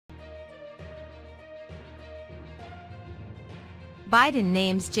Biden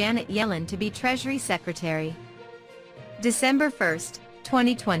names Janet Yellen to be Treasury Secretary. December 1,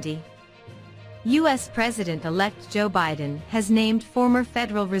 2020. U.S. President-elect Joe Biden has named former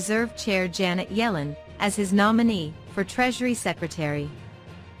Federal Reserve Chair Janet Yellen as his nominee for Treasury Secretary.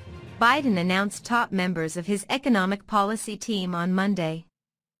 Biden announced top members of his economic policy team on Monday.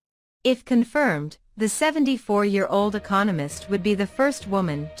 If confirmed, the 74-year-old economist would be the first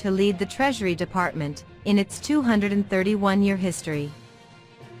woman to lead the Treasury Department in its 231-year history.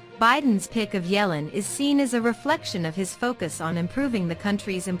 Biden's pick of Yellen is seen as a reflection of his focus on improving the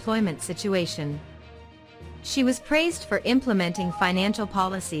country's employment situation. She was praised for implementing financial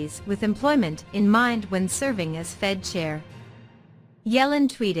policies with employment in mind when serving as Fed chair. Yellen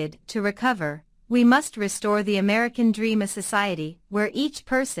tweeted, "To recover, we must restore the American dream, a society where each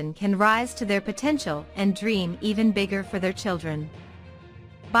person can rise to their potential and dream even bigger for their children."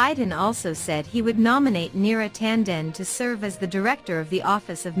 Biden also said he would nominate Neera Tanden to serve as the Director of the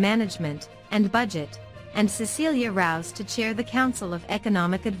Office of Management and Budget, and Cecilia Rouse to chair the Council of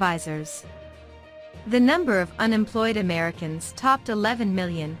Economic Advisors. The number of unemployed Americans topped 11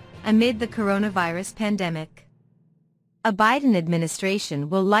 million amid the coronavirus pandemic. A Biden administration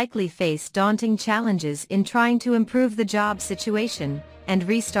will likely face daunting challenges in trying to improve the job situation and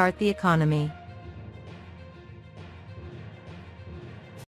restart the economy.